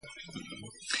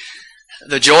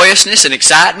The joyousness and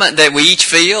excitement that we each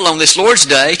feel on this Lord's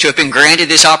Day to have been granted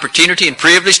this opportunity and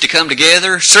privilege to come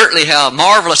together, certainly how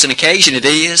marvelous an occasion it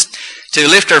is to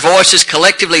lift our voices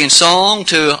collectively in song,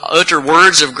 to utter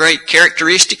words of great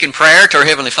characteristic and prayer to our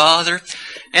Heavenly Father,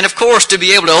 and of course to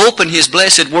be able to open His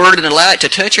blessed Word and allow it to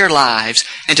touch our lives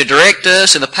and to direct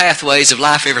us in the pathways of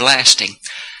life everlasting.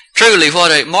 Truly,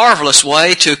 what a marvelous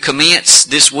way to commence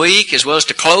this week as well as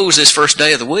to close this first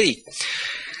day of the week.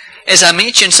 As I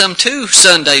mentioned some 2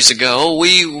 Sundays ago,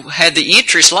 we had the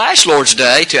interest last Lord's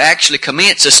Day to actually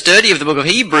commence a study of the book of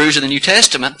Hebrews in the New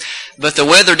Testament, but the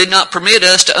weather did not permit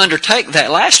us to undertake that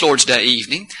last Lord's Day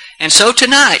evening, and so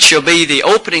tonight shall be the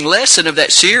opening lesson of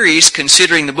that series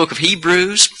considering the book of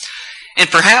Hebrews. And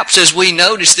perhaps as we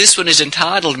notice, this one is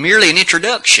entitled merely an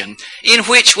introduction, in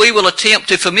which we will attempt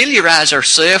to familiarize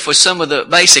ourselves with some of the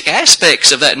basic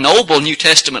aspects of that noble New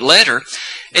Testament letter,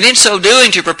 and in so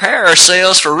doing to prepare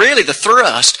ourselves for really the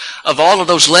thrust of all of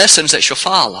those lessons that shall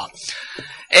follow.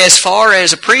 As far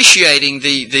as appreciating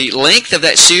the length of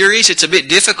that series, it's a bit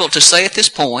difficult to say at this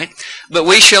point, but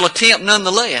we shall attempt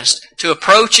nonetheless to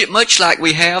approach it much like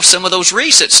we have some of those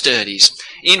recent studies,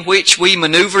 in which we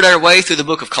maneuvered our way through the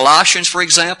book of Colossians, for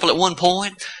example, at one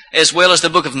point, as well as the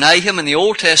book of Nahum in the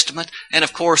Old Testament, and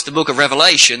of course the book of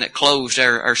Revelation that closed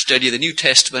our study of the New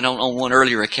Testament on one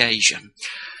earlier occasion.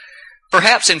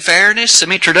 Perhaps in fairness,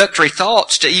 some introductory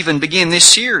thoughts to even begin this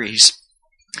series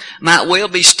might well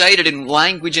be stated in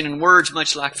language and in words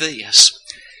much like this.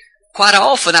 Quite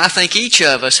often, I think each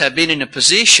of us have been in a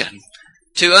position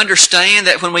to understand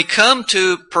that when we come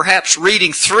to perhaps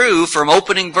reading through from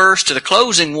opening verse to the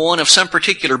closing one of some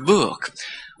particular book,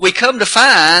 we come to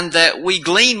find that we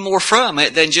glean more from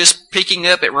it than just picking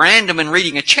up at random and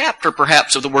reading a chapter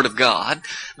perhaps of the Word of God.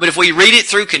 But if we read it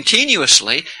through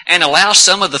continuously and allow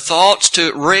some of the thoughts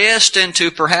to rest and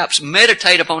to perhaps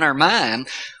meditate upon our mind,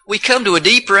 we come to a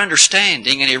deeper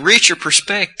understanding and a richer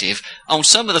perspective on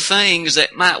some of the things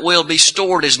that might well be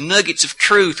stored as nuggets of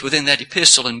truth within that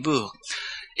epistle and book.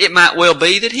 It might well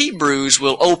be that Hebrews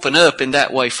will open up in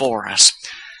that way for us.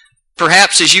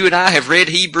 Perhaps as you and I have read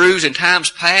Hebrews in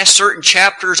times past, certain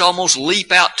chapters almost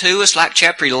leap out to us, like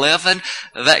chapter 11,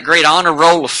 that great honor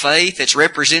roll of faith that's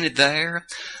represented there.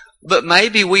 But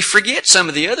maybe we forget some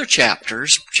of the other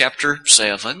chapters, chapter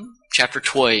 7, chapter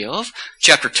 12,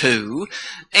 chapter 2,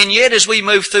 and yet as we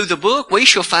move through the book, we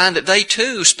shall find that they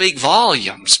too speak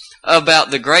volumes about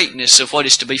the greatness of what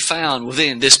is to be found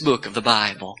within this book of the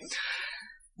Bible.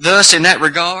 Thus, in that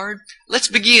regard, let's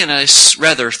begin a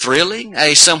rather thrilling,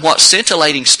 a somewhat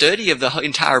scintillating study of the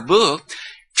entire book,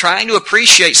 trying to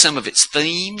appreciate some of its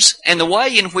themes and the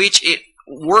way in which it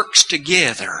works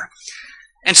together.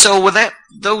 And so with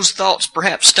those thoughts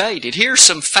perhaps stated, here's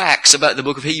some facts about the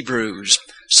book of Hebrews.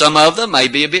 Some of them may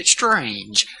be a bit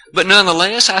strange, but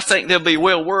nonetheless, I think they'll be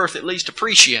well worth at least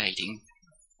appreciating.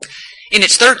 In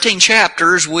its 13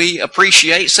 chapters, we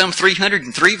appreciate some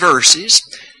 303 verses,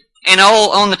 and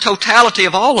on the totality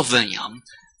of all of them,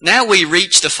 now we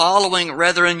reach the following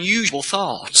rather unusual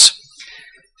thoughts.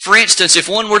 For instance, if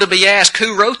one were to be asked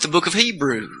who wrote the book of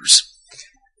Hebrews,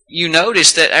 you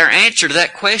notice that our answer to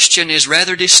that question is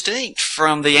rather distinct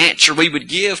from the answer we would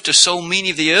give to so many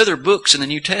of the other books in the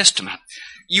New Testament.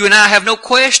 You and I have no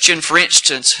question, for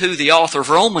instance, who the author of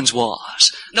Romans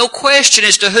was. No question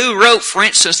as to who wrote, for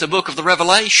instance, the book of the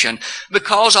Revelation,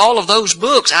 because all of those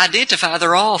books identify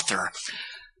their author.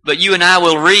 But you and I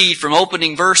will read from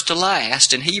opening verse to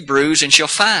last in Hebrews and shall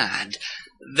find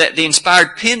that the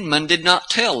inspired penman did not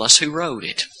tell us who wrote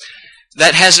it.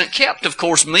 That hasn't kept, of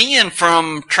course, men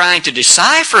from trying to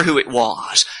decipher who it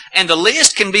was. And the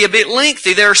list can be a bit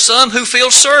lengthy. There are some who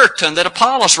feel certain that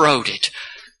Apollos wrote it.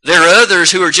 There are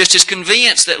others who are just as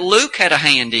convinced that Luke had a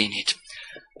hand in it.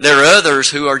 There are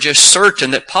others who are just certain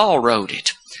that Paul wrote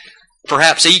it.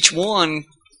 Perhaps each one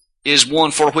is one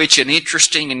for which an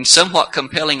interesting and somewhat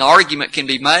compelling argument can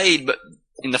be made, but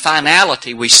in the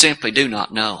finality we simply do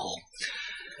not know.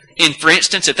 And for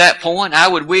instance, at that point, I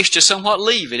would wish to somewhat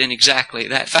leave it in exactly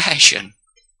that fashion.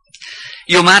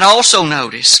 You might also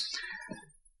notice,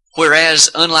 whereas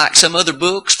unlike some other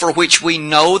books for which we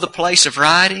know the place of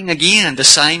writing, again, the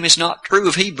same is not true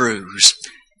of Hebrews.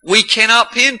 We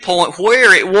cannot pinpoint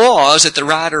where it was that the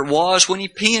writer was when he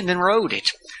penned and wrote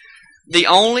it. The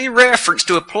only reference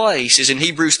to a place is in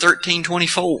Hebrews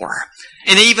 13:24.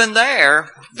 And even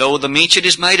there, though the mention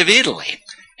is made of Italy,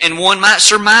 and one might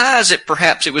surmise that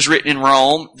perhaps it was written in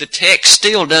Rome, the text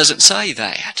still doesn't say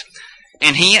that.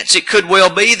 And hence it could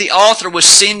well be the author was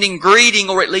sending greeting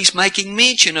or at least making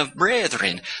mention of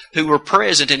brethren who were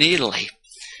present in Italy.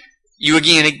 You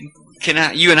again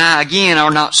you and I again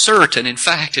are not certain, in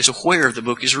fact, as to where the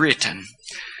book is written.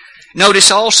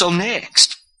 Notice also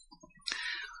next,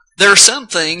 there are some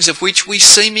things of which we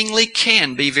seemingly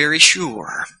can be very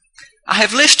sure. I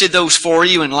have listed those for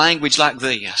you in language like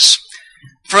this.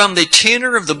 From the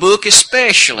tenor of the book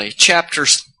especially,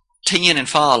 chapters 10 and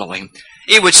following,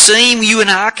 it would seem you and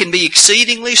I can be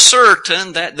exceedingly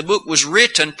certain that the book was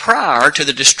written prior to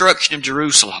the destruction of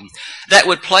Jerusalem. That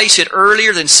would place it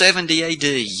earlier than 70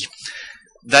 A.D.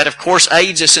 That, of course,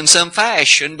 aids us in some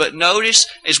fashion, but notice,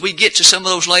 as we get to some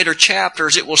of those later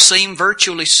chapters, it will seem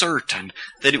virtually certain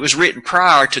that it was written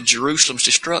prior to Jerusalem's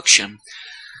destruction.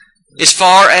 As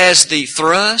far as the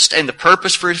thrust and the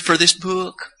purpose for this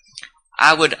book,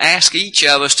 I would ask each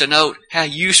of us to note how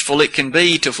useful it can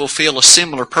be to fulfill a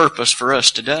similar purpose for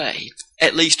us today,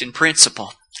 at least in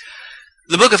principle.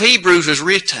 The book of Hebrews was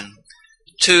written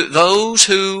to those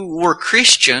who were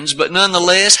Christians, but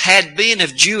nonetheless had been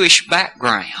of Jewish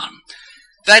background.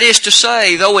 That is to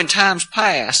say, though in times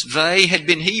past they had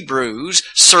been Hebrews,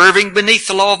 serving beneath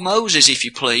the law of Moses, if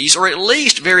you please, or at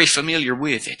least very familiar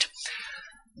with it,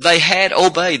 they had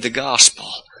obeyed the gospel.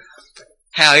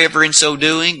 However, in so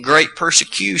doing, great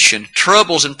persecution,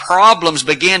 troubles, and problems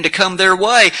began to come their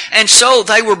way, and so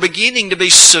they were beginning to be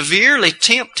severely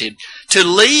tempted to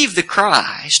leave the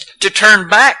Christ, to turn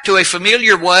back to a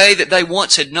familiar way that they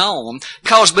once had known,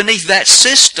 because beneath that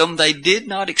system they did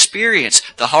not experience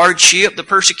the hardship, the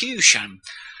persecution.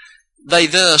 They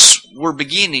thus were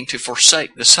beginning to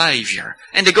forsake the Savior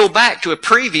and to go back to a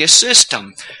previous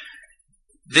system.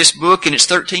 This book in its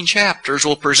 13 chapters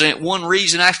will present one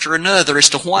reason after another as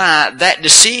to why that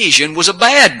decision was a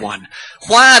bad one.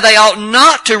 Why they ought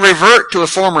not to revert to a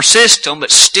former system, but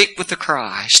stick with the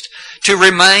Christ, to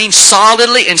remain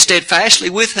solidly and steadfastly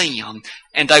with Him,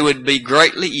 and they would be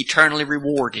greatly, eternally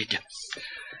rewarded.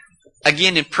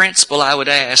 Again, in principle, I would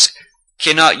ask,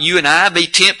 cannot you and I be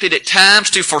tempted at times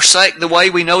to forsake the way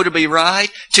we know to be right,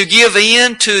 to give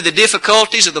in to the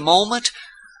difficulties of the moment?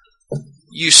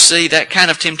 You see that kind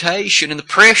of temptation and the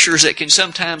pressures that can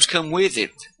sometimes come with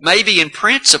it. Maybe in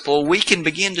principle we can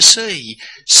begin to see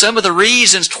some of the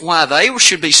reasons why they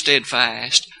should be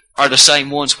steadfast are the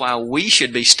same ones why we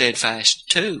should be steadfast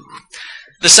too.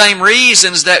 The same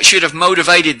reasons that should have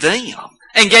motivated them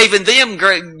and given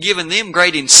them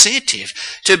great incentive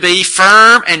to be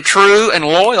firm and true and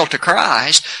loyal to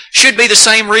Christ should be the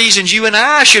same reasons you and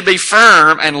I should be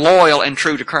firm and loyal and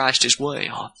true to Christ as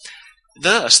well.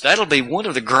 Thus, that'll be one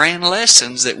of the grand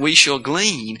lessons that we shall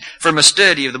glean from a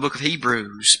study of the book of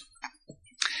Hebrews.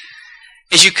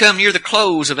 As you come near the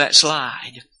close of that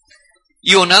slide,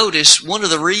 you'll notice one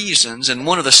of the reasons and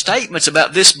one of the statements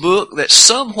about this book that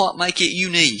somewhat make it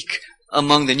unique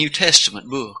among the New Testament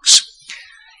books.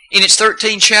 In its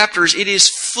 13 chapters, it is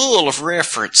full of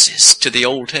references to the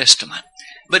Old Testament.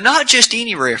 But not just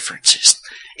any references.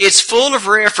 It's full of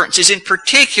references in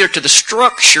particular to the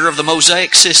structure of the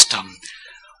Mosaic system.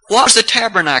 What was the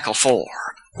tabernacle for?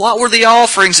 What were the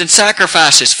offerings and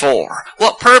sacrifices for?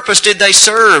 What purpose did they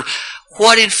serve?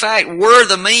 What in fact were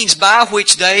the means by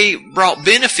which they brought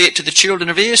benefit to the children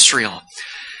of Israel?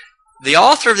 The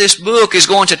author of this book is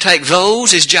going to take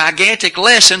those as gigantic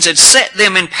lessons and set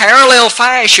them in parallel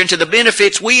fashion to the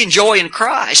benefits we enjoy in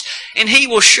Christ, and he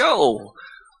will show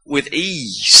with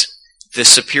ease the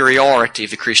superiority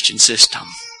of the Christian system.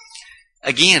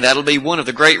 Again, that'll be one of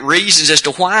the great reasons as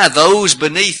to why those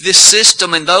beneath this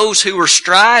system and those who are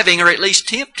striving or at least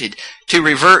tempted to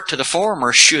revert to the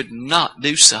former should not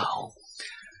do so.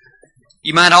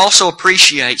 You might also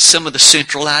appreciate some of the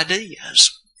central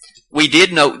ideas. We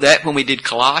did note that when we did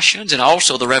Colossians and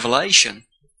also the Revelation.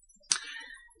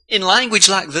 In language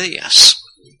like this,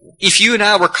 if you and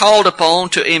I were called upon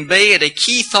to embed a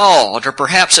key thought or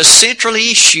perhaps a central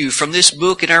issue from this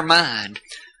book in our mind,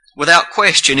 without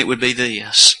question it would be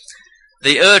this: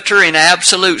 the utter and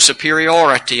absolute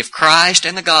superiority of Christ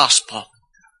and the gospel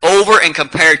over and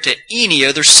compared to any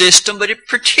other system, but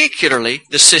particularly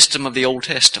the system of the Old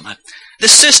Testament. The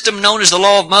system known as the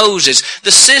Law of Moses, the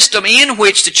system in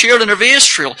which the children of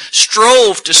Israel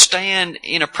strove to stand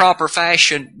in a proper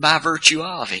fashion by virtue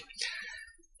of it.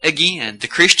 Again, the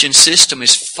Christian system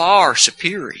is far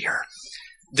superior.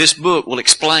 This book will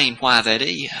explain why that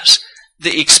is.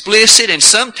 The explicit and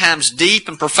sometimes deep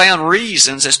and profound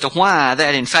reasons as to why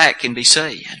that in fact can be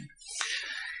said.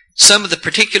 Some of the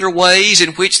particular ways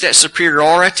in which that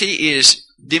superiority is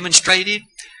demonstrated.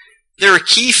 There are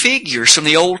key figures from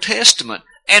the Old Testament,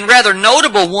 and rather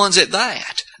notable ones at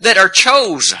that are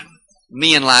chosen.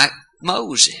 Men like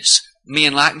Moses,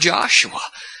 men like Joshua.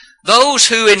 Those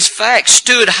who in fact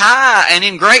stood high and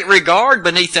in great regard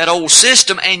beneath that old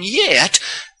system, and yet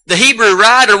The Hebrew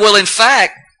writer will in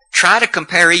fact try to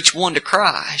compare each one to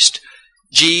Christ.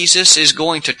 Jesus is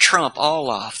going to trump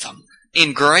all of them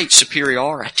in great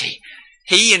superiority.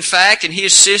 He, in fact, in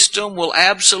His system will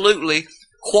absolutely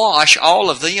quash all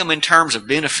of them in terms of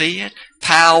benefit,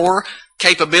 power,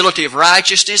 capability of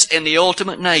righteousness, and the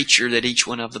ultimate nature that each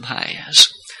one of them has.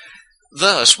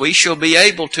 Thus, we shall be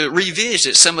able to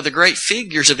revisit some of the great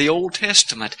figures of the Old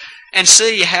Testament and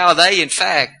see how they, in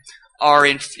fact, are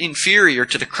inferior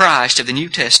to the Christ of the New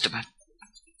Testament.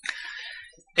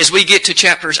 As we get to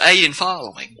chapters 8 and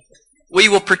following, we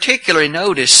will particularly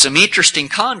notice some interesting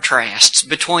contrasts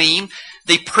between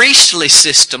the priestly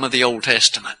system of the Old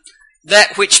Testament,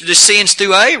 that which descends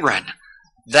through Aaron,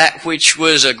 that which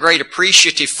was a great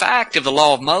appreciative fact of the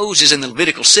law of Moses and the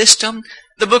Levitical system.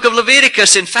 The book of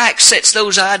Leviticus, in fact, sets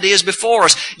those ideas before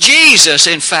us. Jesus,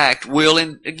 in fact, will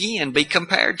again be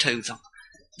compared to them.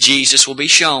 Jesus will be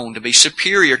shown to be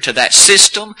superior to that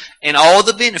system and all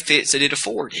the benefits that it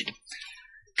afforded.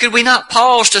 Could we not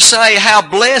pause to say how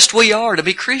blessed we are to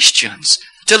be Christians,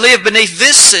 to live beneath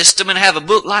this system and have a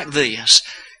book like this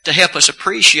to help us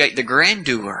appreciate the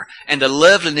grandeur and the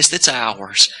loveliness that's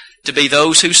ours, to be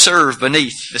those who serve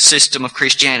beneath the system of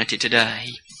Christianity today.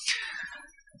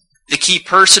 The key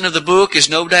person of the book is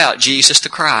no doubt Jesus the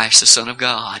Christ, the Son of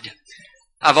God.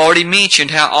 I've already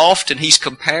mentioned how often He's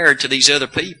compared to these other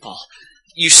people.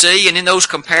 You see, and in those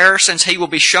comparisons, He will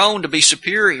be shown to be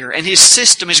superior, and His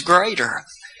system is greater.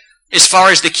 As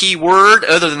far as the key word,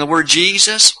 other than the word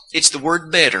Jesus, it's the word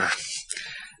better.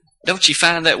 Don't you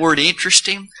find that word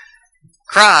interesting?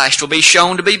 Christ will be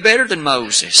shown to be better than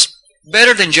Moses,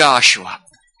 better than Joshua,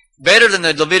 better than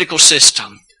the Levitical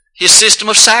system. His system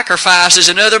of sacrifices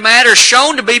and other matters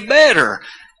shown to be better.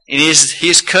 And is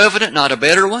His covenant not a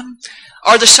better one?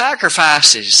 Are the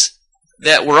sacrifices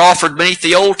that were offered beneath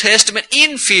the Old Testament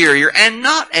inferior and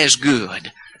not as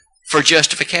good for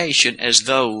justification as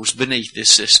those beneath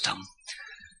this system?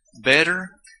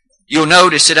 Better? You'll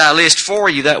notice that I list for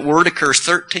you that word occurs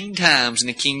 13 times in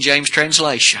the King James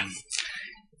translation.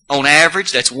 On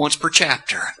average, that's once per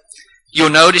chapter. You'll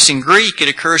notice in Greek it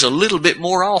occurs a little bit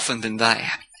more often than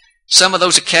that. Some of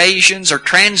those occasions are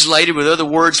translated with other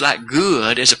words like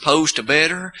good as opposed to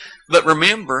better. But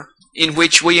remember, in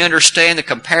which we understand the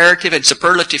comparative and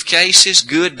superlative cases,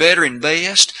 good, better, and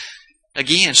best,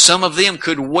 again, some of them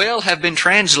could well have been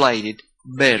translated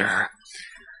better.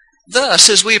 Thus,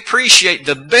 as we appreciate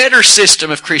the better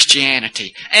system of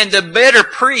Christianity and the better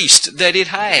priest that it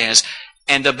has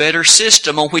and the better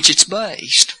system on which it's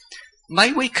based,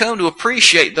 may we come to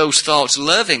appreciate those thoughts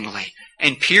lovingly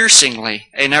and piercingly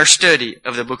in our study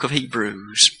of the book of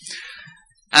Hebrews.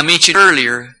 I mentioned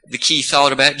earlier the key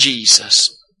thought about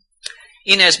Jesus.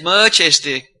 Inasmuch as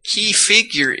the key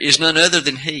figure is none other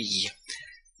than He,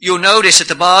 you'll notice at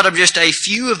the bottom just a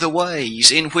few of the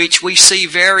ways in which we see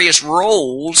various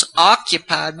roles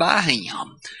occupied by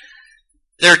Him.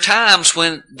 There are times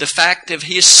when the fact of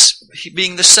His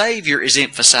being the Savior is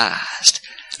emphasized.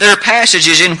 There are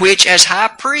passages in which as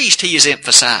high priest He is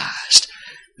emphasized.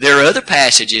 There are other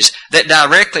passages that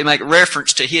directly make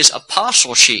reference to His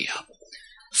apostleship.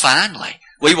 Finally,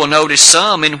 we will notice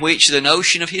some in which the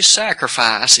notion of His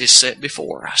sacrifice is set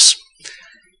before us.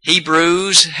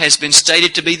 Hebrews has been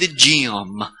stated to be the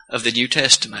gem of the New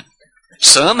Testament.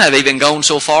 Some have even gone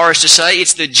so far as to say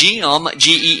it's the gem,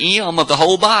 G-E-M, of the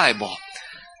whole Bible.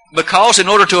 Because in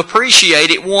order to appreciate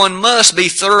it, one must be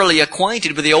thoroughly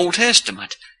acquainted with the Old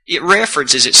Testament. It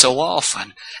references it so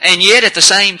often. And yet at the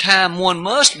same time one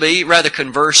must be rather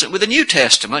conversant with the New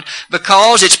Testament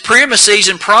because its premises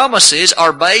and promises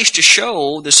are based to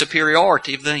show the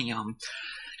superiority of them.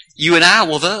 You and I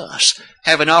will thus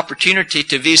have an opportunity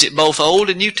to visit both Old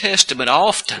and New Testament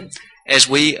often as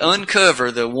we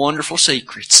uncover the wonderful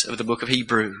secrets of the book of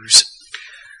Hebrews.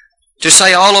 To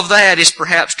say all of that is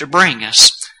perhaps to bring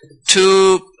us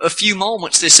to a few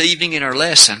moments this evening in our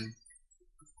lesson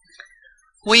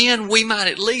when we might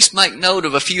at least make note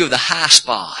of a few of the high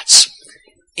spots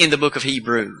in the book of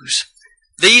Hebrews.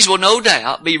 These will no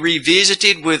doubt be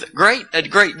revisited with a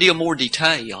great deal more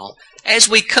detail as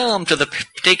we come to the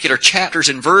particular chapters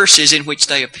and verses in which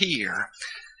they appear.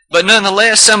 But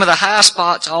nonetheless, some of the high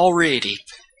spots already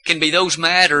can be those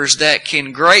matters that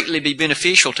can greatly be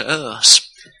beneficial to us.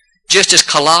 Just as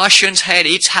Colossians had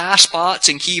its high spots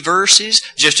and key verses,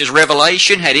 just as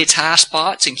Revelation had its high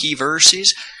spots and key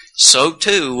verses, so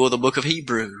too will the book of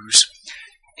Hebrews.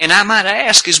 And I might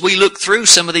ask, as we look through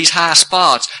some of these high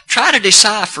spots, try to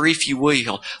decipher, if you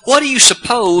will, what do you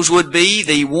suppose would be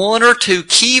the one or two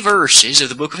key verses of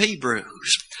the book of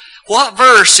Hebrews? What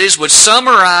verses would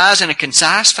summarize in a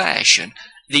concise fashion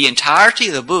the entirety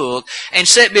of the book and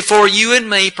set before you and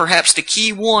me perhaps the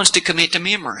key ones to commit to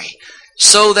memory,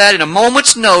 so that in a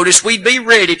moment's notice we'd be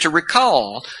ready to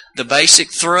recall the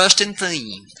basic thrust and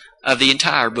theme of the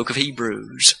entire book of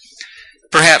Hebrews.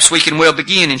 Perhaps we can well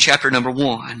begin in chapter number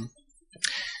 1.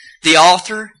 The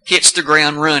author hits the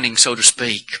ground running, so to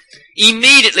speak.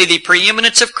 Immediately the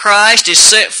preeminence of Christ is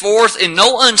set forth in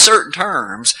no uncertain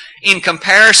terms in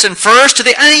comparison first to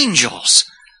the angels.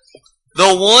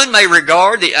 Though one may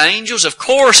regard the angels, of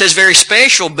course, as very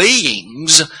special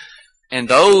beings, and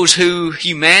those who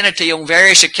humanity on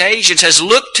various occasions has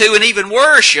looked to and even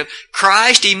worshipped,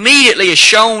 Christ immediately is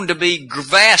shown to be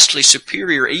vastly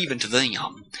superior even to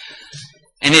them.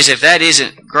 And as if that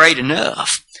isn't great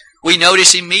enough, we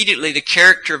notice immediately the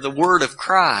character of the Word of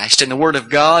Christ and the Word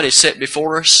of God is set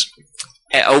before us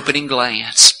at opening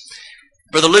glance.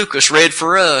 Brother Lucas read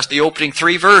for us the opening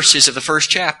 3 verses of the first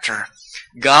chapter.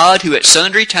 God, who at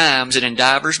sundry times and in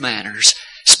divers manners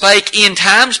spake in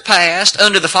times past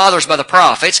unto the fathers by the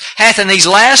prophets, hath in these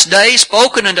last days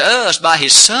spoken unto us by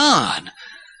His Son.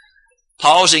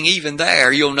 Pausing even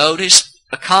there, you'll notice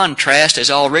a contrast has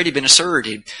already been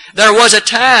asserted. There was a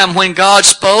time when God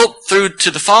spoke through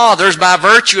to the fathers by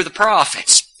virtue of the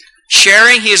prophets,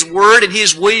 sharing His Word and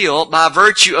His will by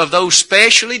virtue of those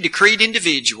specially decreed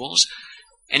individuals,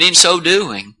 and in so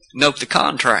doing, note the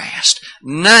contrast.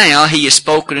 Now He is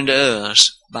spoken unto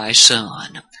us by His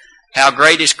Son. How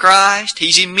great is Christ?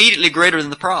 He's immediately greater than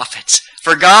the prophets.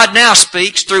 For God now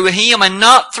speaks through Him and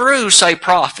not through, say,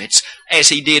 prophets, as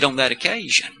He did on that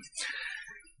occasion.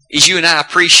 As you and I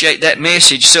appreciate that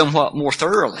message somewhat more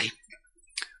thoroughly,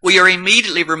 we are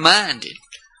immediately reminded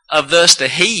of thus the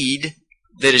heed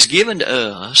that is given to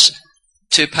us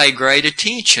to pay great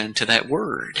attention to that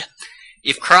Word.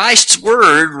 If Christ's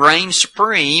Word reigns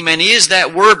supreme and is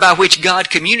that Word by which God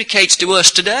communicates to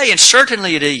us today, and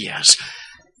certainly it is,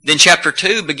 then chapter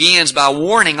 2 begins by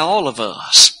warning all of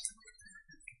us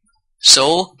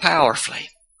so powerfully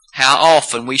how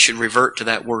often we should revert to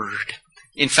that Word.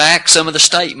 In fact, some of the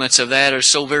statements of that are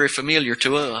so very familiar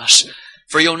to us.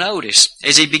 For you'll notice,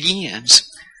 as he begins,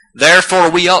 therefore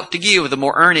we ought to give the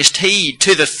more earnest heed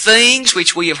to the things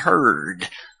which we have heard,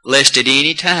 lest at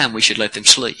any time we should let them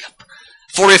slip.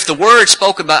 For if the word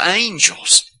spoken by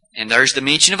angels, and there's the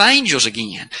mention of angels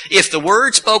again, if the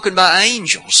word spoken by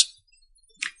angels,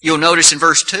 you'll notice in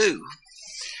verse 2,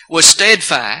 was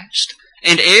steadfast,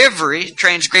 and every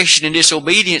transgression and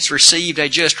disobedience received a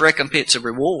just recompense of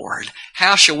reward,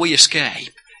 how shall we escape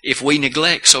if we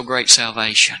neglect so great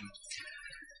salvation?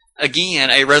 Again,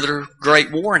 a rather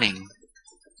great warning.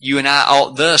 You and I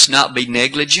ought thus not be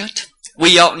negligent.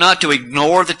 We ought not to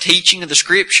ignore the teaching of the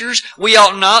Scriptures. We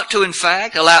ought not to, in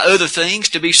fact, allow other things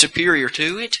to be superior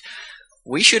to it.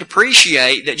 We should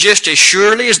appreciate that just as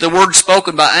surely as the word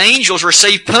spoken by angels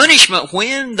received punishment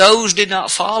when those did not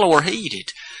follow or heed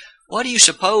it, what do you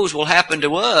suppose will happen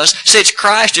to us since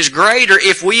Christ is greater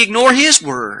if we ignore His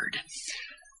word?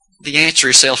 The answer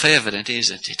is self-evident,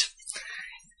 isn't it?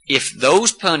 If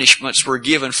those punishments were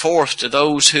given forth to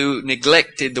those who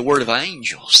neglected the word of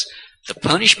angels, the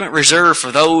punishment reserved for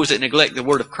those that neglect the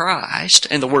word of Christ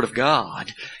and the word of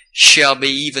God shall be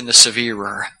even the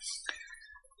severer.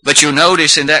 But you'll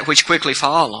notice in that which quickly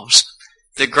follows,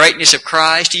 the greatness of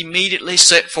Christ immediately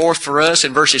set forth for us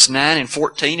in verses 9 and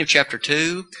 14 of chapter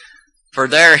 2. For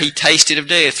there He tasted of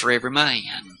death for every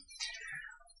man.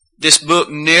 This book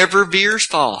never veers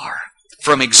far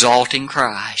from exalting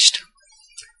Christ.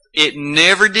 It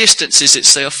never distances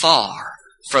itself far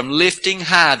from lifting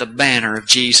high the banner of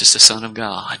Jesus, the Son of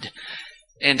God.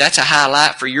 And that's a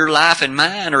highlight for your life and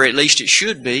mine, or at least it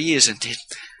should be, isn't it?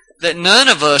 That none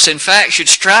of us, in fact, should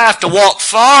strive to walk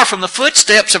far from the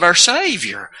footsteps of our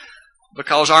Savior.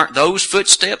 Because aren't those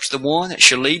footsteps the one that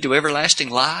shall lead to everlasting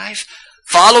life?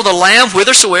 Follow the Lamb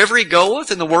whithersoever He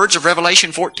goeth, in the words of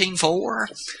Revelation 14:4.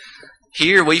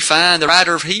 Here we find the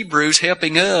writer of Hebrews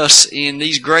helping us in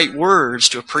these great words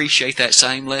to appreciate that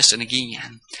same lesson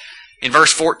again. In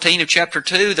verse 14 of chapter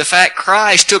 2, the fact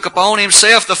Christ took upon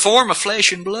Himself the form of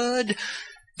flesh and blood,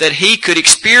 that He could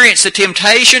experience the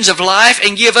temptations of life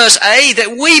and give us aid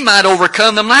that we might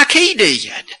overcome them like He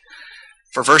did.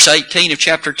 For verse 18 of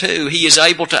chapter 2, He is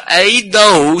able to aid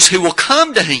those who will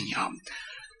come to Him.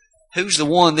 Who's the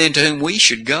one then to whom we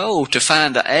should go to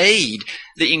find the aid,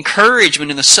 the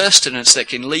encouragement and the sustenance that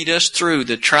can lead us through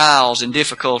the trials and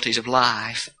difficulties of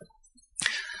life?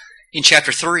 In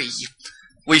chapter 3,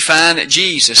 we find that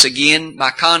Jesus, again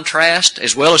by contrast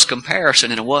as well as comparison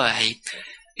in a way,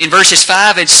 in verses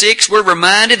 5 and 6 we're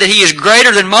reminded that He is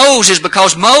greater than Moses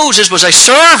because Moses was a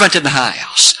servant in the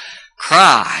house.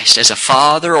 Christ as a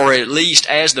father, or at least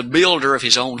as the builder of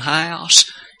His own house,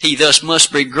 He thus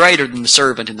must be greater than the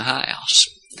servant in the house.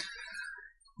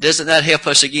 Doesn't that help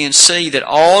us again see that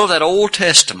all of that Old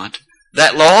Testament,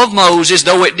 that law of Moses,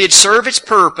 though it did serve its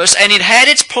purpose and it had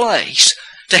its place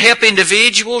to help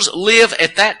individuals live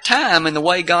at that time in the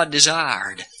way God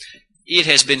desired, it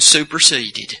has been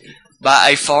superseded by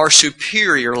a far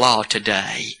superior law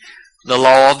today, the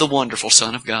law of the wonderful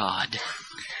Son of God.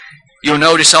 You'll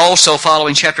notice also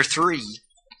following chapter 3,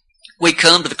 we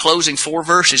come to the closing 4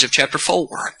 verses of chapter 4,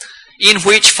 in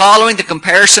which, following the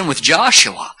comparison with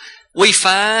Joshua, we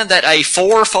find that a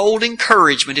fourfold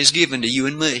encouragement is given to you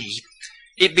and me.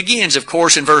 It begins, of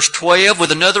course, in verse 12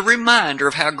 with another reminder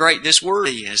of how great this Word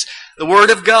is. The Word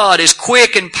of God is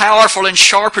quick and powerful and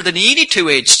sharper than any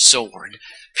two-edged sword,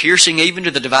 piercing even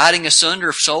to the dividing asunder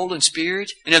of soul and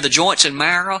spirit, and of the joints and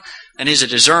marrow, and is a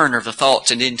discerner of the thoughts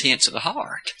and intents of the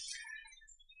heart.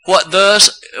 What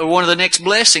thus are one of the next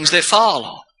blessings that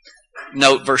follow?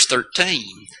 Note verse 13.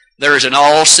 There is an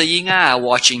all-seeing eye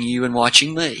watching you and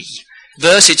watching me.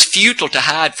 Thus it's futile to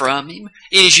hide from Him.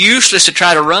 It is useless to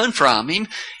try to run from Him.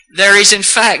 There is in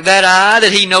fact that eye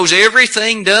that He knows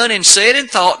everything done and said and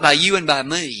thought by you and by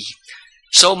me.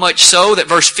 So much so that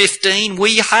verse 15,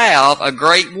 we have a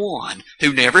great one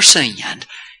who never sinned.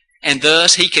 And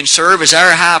thus He can serve as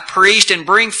our high priest and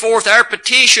bring forth our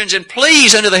petitions and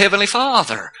pleas unto the Heavenly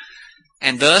Father.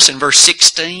 And thus in verse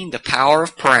 16, the power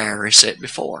of prayer is set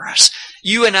before us.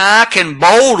 You and I can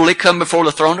boldly come before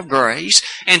the throne of grace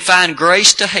and find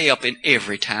grace to help in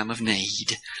every time of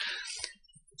need.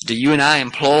 Do you and I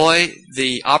employ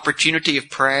the opportunity of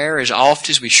prayer as oft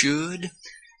as we should?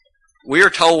 We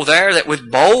are told there that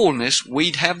with boldness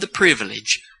we'd have the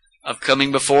privilege of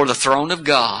coming before the throne of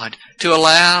God to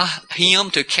allow Him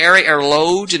to carry our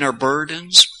loads and our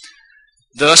burdens.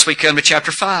 Thus we come to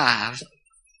chapter 5.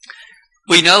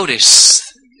 We notice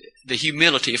the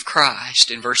humility of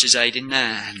Christ in verses 8 and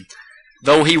 9.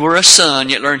 Though He were a son,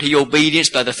 yet learned He obedience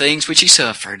by the things which He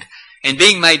suffered. And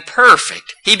being made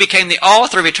perfect, He became the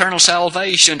author of eternal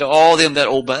salvation to all them that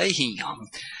obey Him.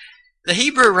 The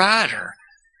Hebrew writer,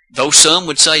 though some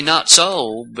would say not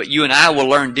so, but you and I will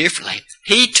learn differently,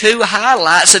 he too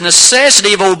highlights the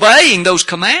necessity of obeying those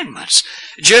commandments.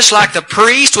 Just like the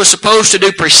priest was supposed to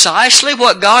do precisely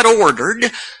what God ordered,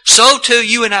 so too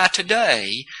you and I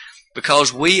today,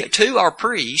 because we too are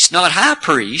priests, not high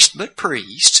priests, but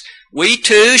priests, we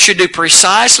too should do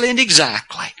precisely and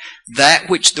exactly that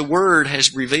which the Word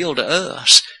has revealed to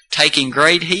us, taking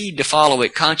great heed to follow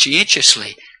it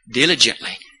conscientiously,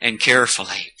 diligently, and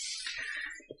carefully.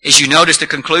 As you notice the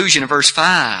conclusion of verse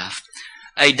 5,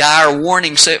 a dire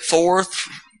warning set forth,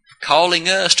 calling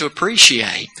us to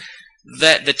appreciate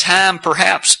that the time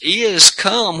perhaps is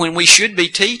come when we should be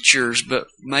teachers, but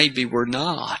maybe we're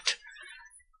not.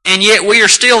 And yet we are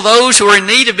still those who are in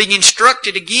need of being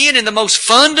instructed again in the most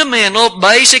fundamental,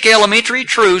 basic, elementary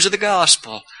truths of the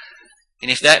gospel. And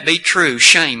if that be true,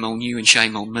 shame on you and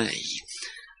shame on me.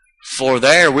 For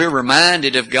there we're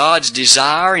reminded of God's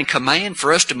desire and command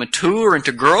for us to mature and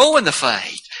to grow in the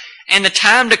faith. And the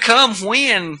time to come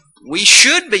when we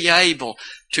should be able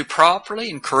to properly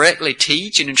and correctly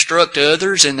teach and instruct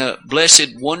others in the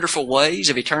blessed, wonderful ways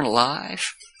of eternal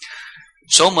life.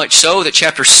 So much so that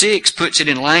chapter 6 puts it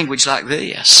in language like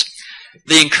this.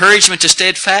 The encouragement to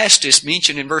steadfastness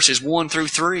mentioned in verses 1 through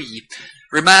 3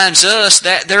 reminds us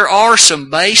that there are some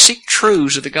basic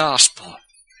truths of the gospel.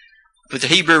 But the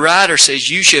Hebrew writer says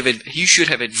you should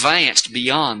have advanced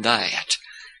beyond that.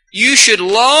 You should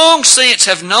long since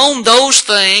have known those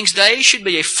things. They should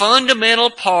be a fundamental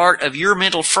part of your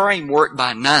mental framework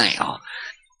by now.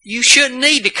 You shouldn't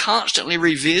need to constantly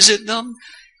revisit them.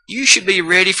 You should be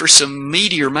ready for some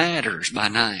meatier matters by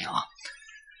now.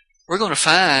 We're going to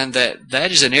find that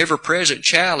that is an ever-present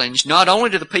challenge, not only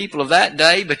to the people of that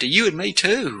day, but to you and me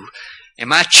too.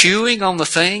 Am I chewing on the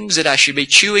things that I should be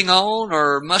chewing on,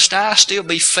 or must I still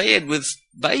be fed with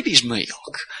baby's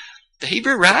milk? The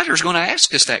Hebrew writer is going to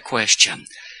ask us that question.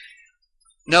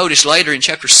 Notice later in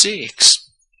chapter 6,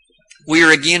 we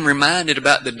are again reminded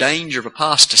about the danger of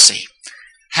apostasy.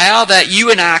 How that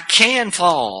you and I can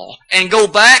fall and go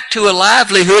back to a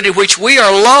livelihood in which we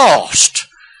are lost.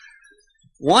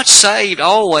 Once saved,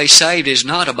 always saved is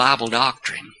not a Bible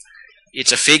doctrine.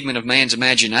 It's a figment of man's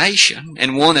imagination,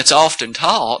 and one that's often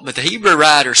taught, but the Hebrew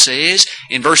writer says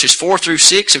in verses 4 through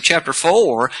 6 of chapter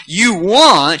 4, you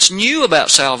once knew about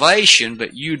salvation,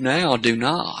 but you now do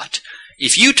not.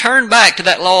 If you turn back to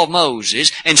that law of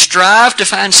Moses and strive to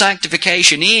find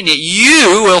sanctification in it,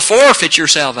 you will forfeit your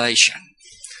salvation.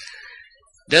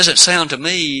 Doesn't sound to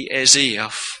me as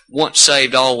if once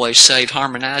saved, always saved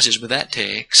harmonizes with that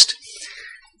text.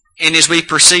 And as we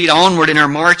proceed onward in our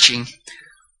marching,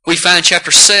 We find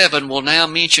chapter 7 will now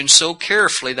mention so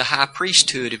carefully the high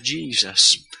priesthood of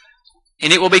Jesus.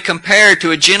 And it will be compared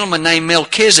to a gentleman named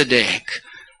Melchizedek.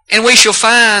 And we shall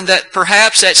find that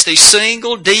perhaps that's the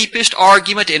single deepest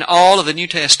argument in all of the New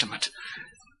Testament.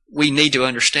 We need to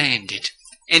understand it,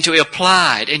 and to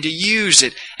apply it, and to use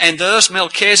it. And thus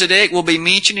Melchizedek will be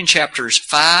mentioned in chapters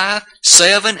 5,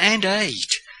 7, and 8.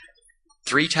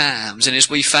 3 times. And as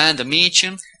we find the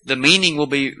mention, the meaning will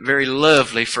be very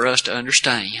lovely for us to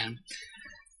understand.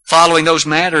 Following those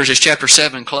matters as chapter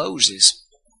 7 closes,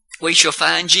 we shall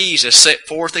find Jesus set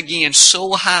forth again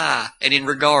so high and in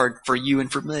regard for you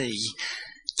and for me.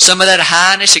 Some of that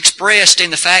highness expressed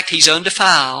in the fact He's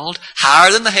undefiled,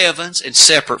 higher than the heavens, and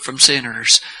separate from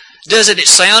sinners. Doesn't it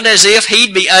sound as if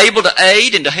He'd be able to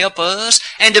aid and to help us,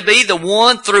 and to be the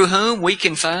one through whom we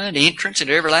can find entrance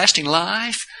into everlasting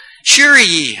life? Sure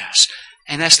He is.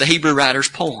 And that's the Hebrew writer's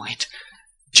point.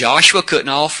 Joshua couldn't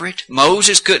offer it.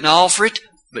 Moses couldn't offer it.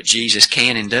 But Jesus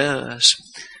can and does.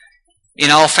 In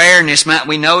all fairness, might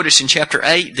we notice in chapter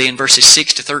 8 then, verses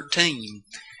 6 to 13,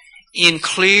 in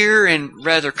clear and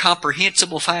rather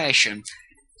comprehensible fashion,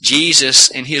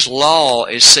 Jesus and His law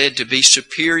is said to be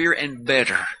superior and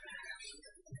better.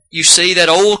 You see, that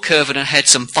old covenant had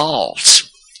some faults.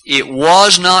 It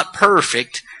was not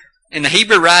perfect. And the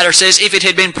Hebrew writer says, if it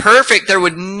had been perfect, there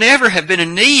would never have been a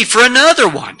need for another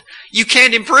one. You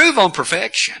can't improve on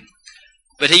perfection.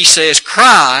 But he says,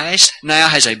 Christ now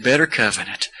has a better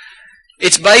covenant.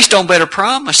 It's based on better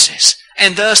promises.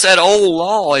 And thus that old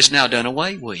law is now done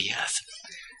away with.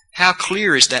 How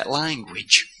clear is that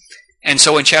language? And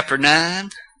so in chapter 9,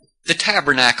 the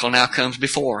tabernacle now comes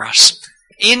before us.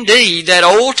 Indeed, that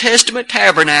Old Testament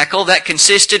tabernacle that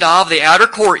consisted of the outer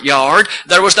courtyard,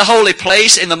 there was the holy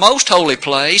place and the most holy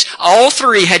place. All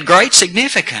three had great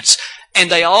significance. And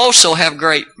they also have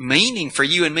great meaning for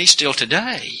you and me still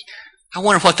today. I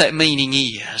wonder what that meaning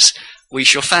is. We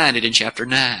shall find it in chapter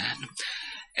 9.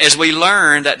 As we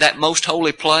learn that that most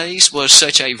holy place was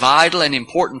such a vital and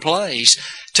important place,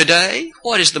 today,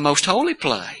 what is the most holy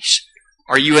place?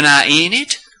 Are you and I in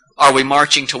it? Are we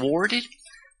marching toward it?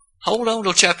 Hold on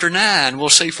till chapter 9. We'll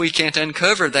see if we can't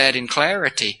uncover that in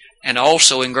clarity and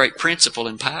also in great principle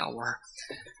and power.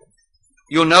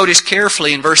 You'll notice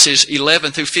carefully in verses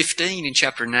 11 through 15 in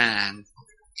chapter 9,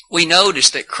 we notice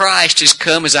that Christ has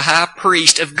come as a high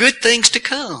priest of good things to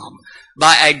come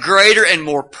by a greater and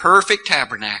more perfect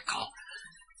tabernacle.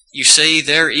 You see,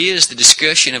 there is the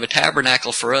discussion of a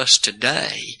tabernacle for us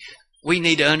today. We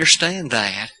need to understand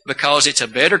that because it's a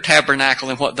better tabernacle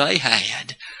than what they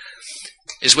had.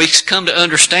 As we come to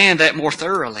understand that more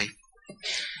thoroughly,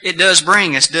 it does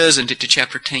bring us, doesn't it, to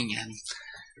chapter 10.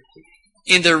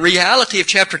 In the reality of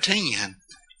chapter 10,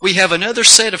 we have another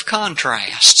set of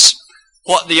contrasts.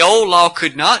 What the old law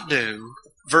could not do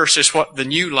versus what the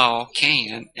new law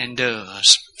can and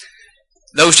does.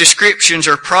 Those descriptions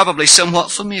are probably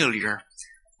somewhat familiar.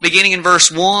 Beginning in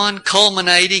verse 1,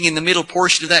 culminating in the middle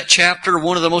portion of that chapter,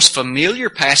 one of the most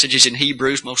familiar passages in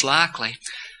Hebrews most likely.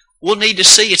 We'll need to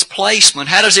see its placement.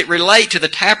 How does it relate to the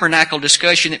tabernacle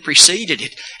discussion that preceded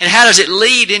it? And how does it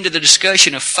lead into the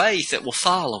discussion of faith that will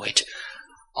follow it?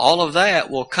 All of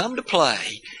that will come to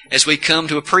play as we come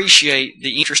to appreciate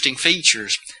the interesting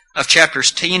features of chapters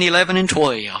 10, 11, and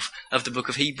 12 of the book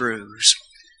of Hebrews.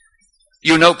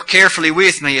 You'll note carefully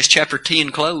with me as chapter 10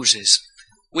 closes.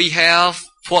 We have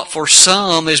what for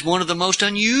some is one of the most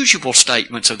unusual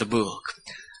statements of the book.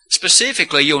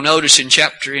 Specifically, you'll notice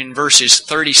in verses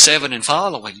 37 and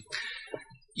following,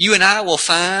 you and I will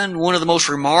find one of the most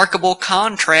remarkable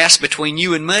contrasts between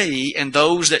you and me and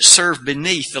those that serve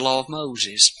beneath the law of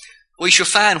Moses. We shall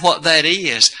find what that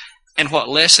is and what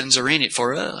lessons are in it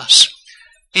for us.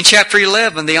 In chapter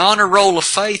 11, the honor roll of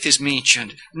faith is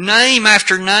mentioned. Name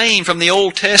after name from the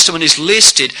Old Testament is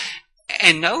listed.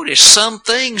 And notice, some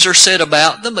things are said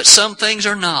about them, but some things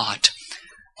are not.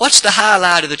 What's the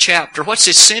highlight of the chapter? What's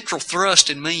its central thrust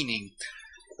and meaning?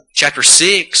 Chapter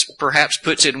 6 perhaps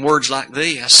puts it in words like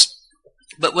this.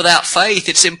 But without faith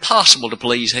it's impossible to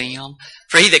please Him.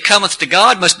 For he that cometh to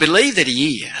God must believe that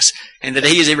He is, and that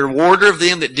He is a rewarder of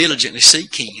them that diligently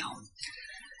seek Him.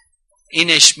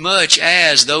 Inasmuch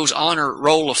as those honor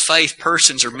roll of faith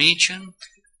persons are mentioned,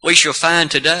 we shall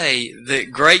find today the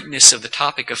greatness of the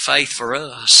topic of faith for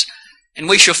us. And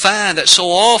we shall find that so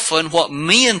often what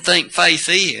men think faith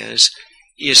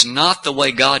is not the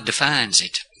way God defines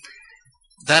it.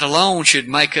 That alone should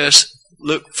make us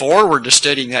look forward to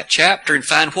studying that chapter and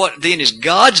find what then is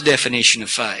God's definition of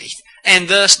faith. And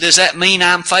thus, does that mean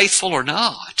I'm faithful or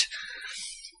not?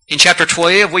 In chapter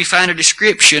 12, we find a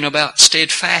description about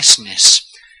steadfastness.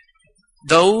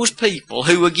 those people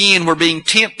who again were being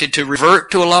tempted to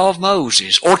revert to a law of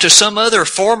Moses or to some other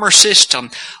former system,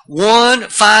 one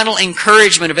final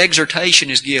encouragement of exhortation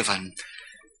is given.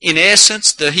 In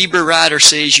essence, the Hebrew writer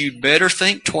says you'd better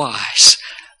think twice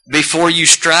before you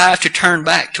strive to turn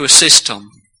back to a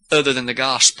system other than the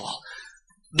gospel.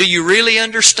 Do you really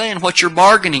understand what you're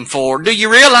bargaining for? Do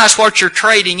you realize what you're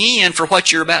trading in for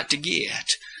what you're about to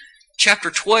get?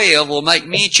 Chapter 12 will make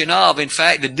mention of, in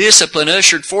fact, the discipline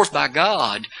ushered forth by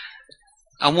God.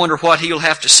 I wonder what he'll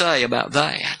have to say about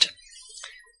that.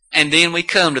 And then we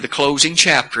come to the closing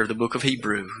chapter of the book of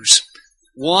Hebrews.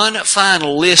 One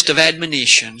final list of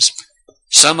admonitions.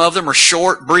 Some of them are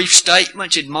short, brief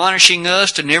statements admonishing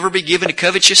us to never be given to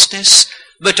covetousness,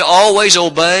 but to always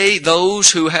obey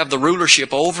those who have the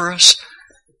rulership over us.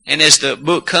 And as the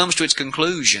book comes to its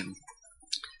conclusion,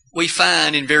 we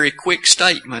find in very quick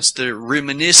statements the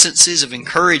reminiscences of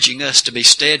encouraging us to be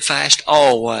steadfast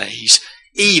always,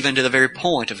 even to the very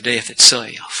point of death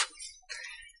itself.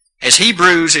 As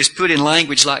Hebrews is put in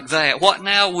language like that, what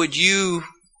now would you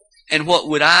and what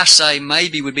would I say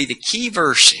maybe would be the key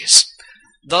verses?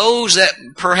 Those that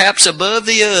perhaps above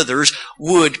the others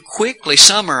would quickly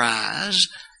summarize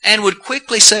and would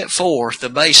quickly set forth the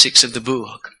basics of the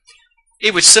book.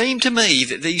 It would seem to me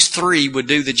that these three would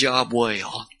do the job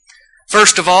well.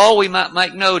 First of all, we might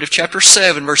make note of chapter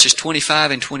 7, verses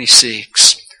 25 and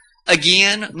 26.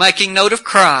 Again, making note of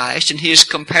Christ and his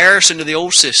comparison to the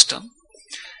old system.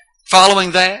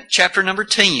 Following that, chapter number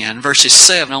 10, verses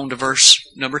 7 on to verse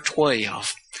number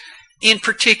 12. In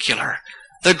particular,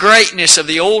 the greatness of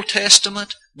the Old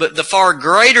Testament, but the far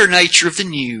greater nature of the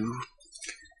New.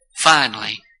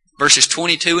 Finally, verses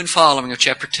 22 and following of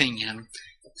chapter 10,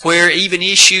 where even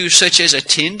issues such as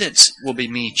attendance will be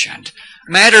mentioned.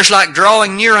 Matters like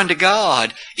drawing near unto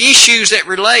God, issues that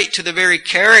relate to the very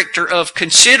character of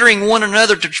considering one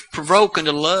another to provoke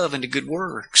unto love and to good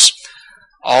works.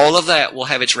 All of that will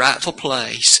have its rightful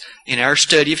place in our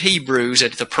study of Hebrews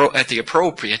at the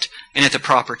appropriate and at the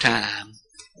proper time.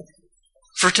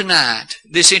 For tonight,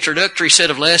 this introductory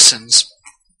set of lessons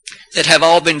that have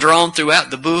all been drawn throughout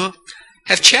the book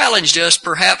have challenged us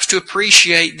perhaps to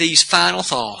appreciate these final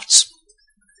thoughts.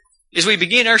 As we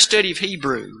begin our study of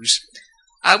Hebrews,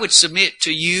 I would submit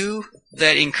to you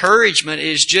that encouragement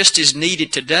is just as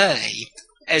needed today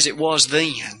as it was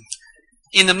then.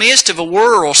 In the midst of a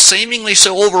world seemingly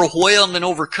so overwhelmed and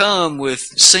overcome with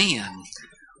sin,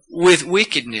 with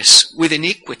wickedness, with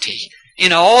iniquity,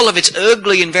 in all of its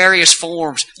ugly and various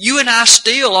forms, you and I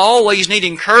still always need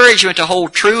encouragement to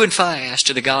hold true and fast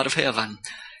to the God of heaven.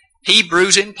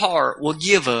 Hebrews in part will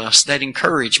give us that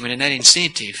encouragement and that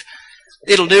incentive.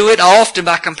 It'll do it often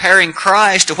by comparing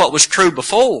Christ to what was true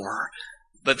before,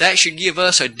 but that should give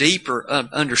us a deeper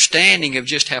understanding of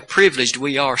just how privileged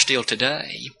we are still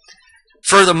today.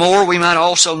 Furthermore, we might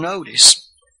also notice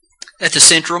that the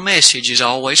central message is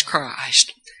always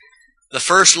Christ. The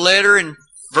first letter, and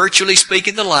virtually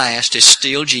speaking the last, is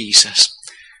still Jesus.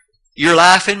 Your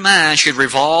life and mine should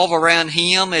revolve around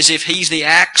Him as if He's the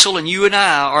axle and you and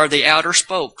I are the outer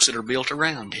spokes that are built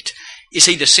around it. Is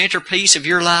He the centerpiece of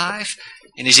your life?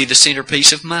 And is He the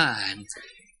centerpiece of mine?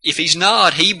 If He's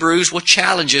not, Hebrews will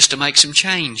challenge us to make some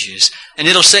changes. And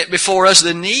it'll set before us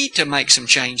the need to make some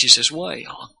changes as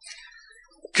well.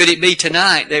 Could it be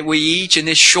tonight that we each, in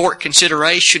this short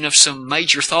consideration of some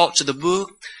major thoughts of the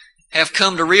book, have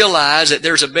come to realize that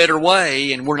there's a better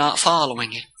way and we're not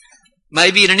following it?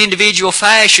 Maybe in an individual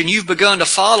fashion you've begun to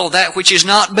follow that which is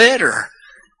not better.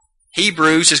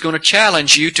 Hebrews is going to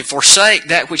challenge you to forsake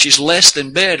that which is less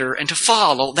than better and to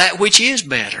follow that which is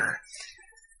better.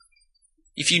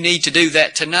 If you need to do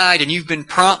that tonight and you've been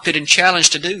prompted and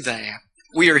challenged to do that,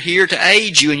 we are here to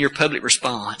aid you in your public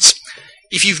response.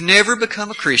 If you've never become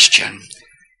a Christian,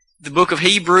 the book of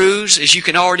Hebrews, as you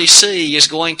can already see, is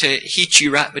going to hit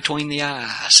you right between the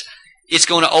eyes. It's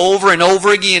going to over and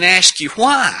over again ask you,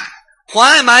 why?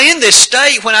 Why am I in this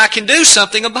state when I can do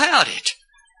something about it?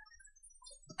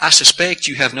 I suspect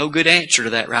you have no good answer to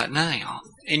that right now,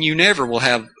 and you never will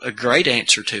have a great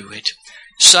answer to it.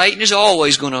 Satan is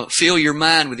always going to fill your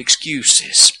mind with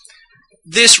excuses.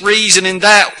 This reason and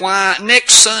that, why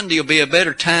next Sunday will be a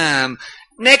better time.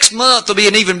 Next month will be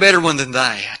an even better one than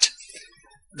that.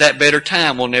 That better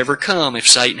time will never come if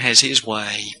Satan has his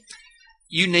way.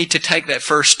 You need to take that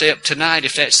first step tonight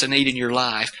if that's the need in your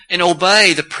life and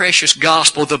obey the precious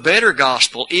gospel, the better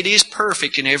gospel. It is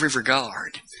perfect in every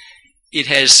regard. It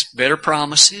has better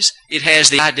promises. It has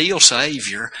the ideal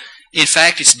Savior. In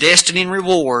fact, its destiny and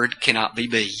reward cannot be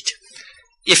beat.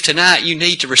 If tonight you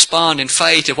need to respond in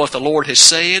faith to what the Lord has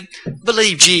said,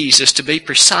 believe Jesus to be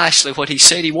precisely what He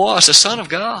said He was, the Son of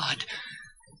God.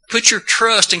 Put your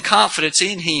trust and confidence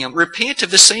in Him. Repent of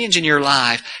the sins in your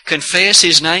life. Confess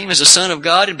His name as the Son of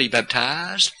God and be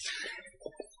baptized.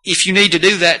 If you need to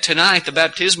do that tonight, the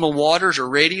baptismal waters are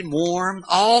ready and warm.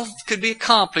 All could be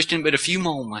accomplished in but a few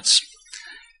moments.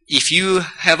 If you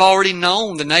have already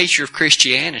known the nature of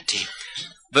Christianity,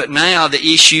 but now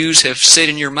the issues have set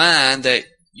in your mind that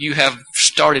you have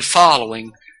started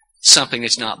following something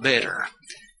that's not better.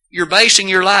 You're basing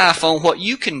your life on what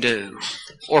you can do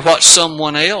or what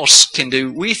someone else can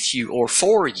do with you or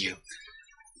for you.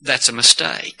 That's a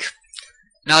mistake.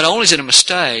 Not only is it a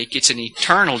mistake, it's an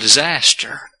eternal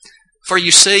disaster. For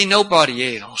you see,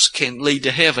 nobody else can lead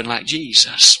to heaven like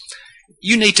Jesus.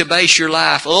 You need to base your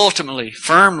life ultimately,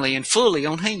 firmly, and fully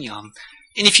on Him.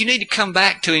 And if you need to come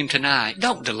back to Him tonight,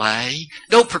 don't delay.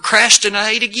 Don't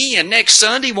procrastinate again. Next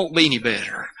Sunday won't be any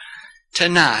better.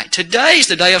 Tonight. Today's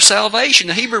the day of salvation.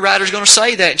 The Hebrew writer is going to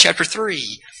say that in chapter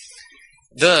 3.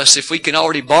 Thus, if we can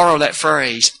already borrow that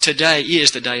phrase, today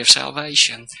is the day of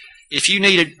salvation. If you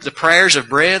needed the prayers of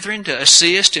brethren to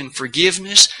assist in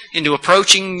forgiveness, into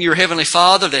approaching your Heavenly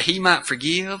Father that He might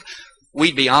forgive,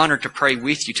 we'd be honored to pray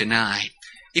with you tonight.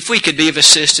 If we could be of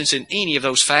assistance in any of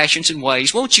those fashions and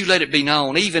ways, won't you let it be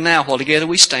known even now while together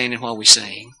we stand and while we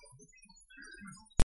sing?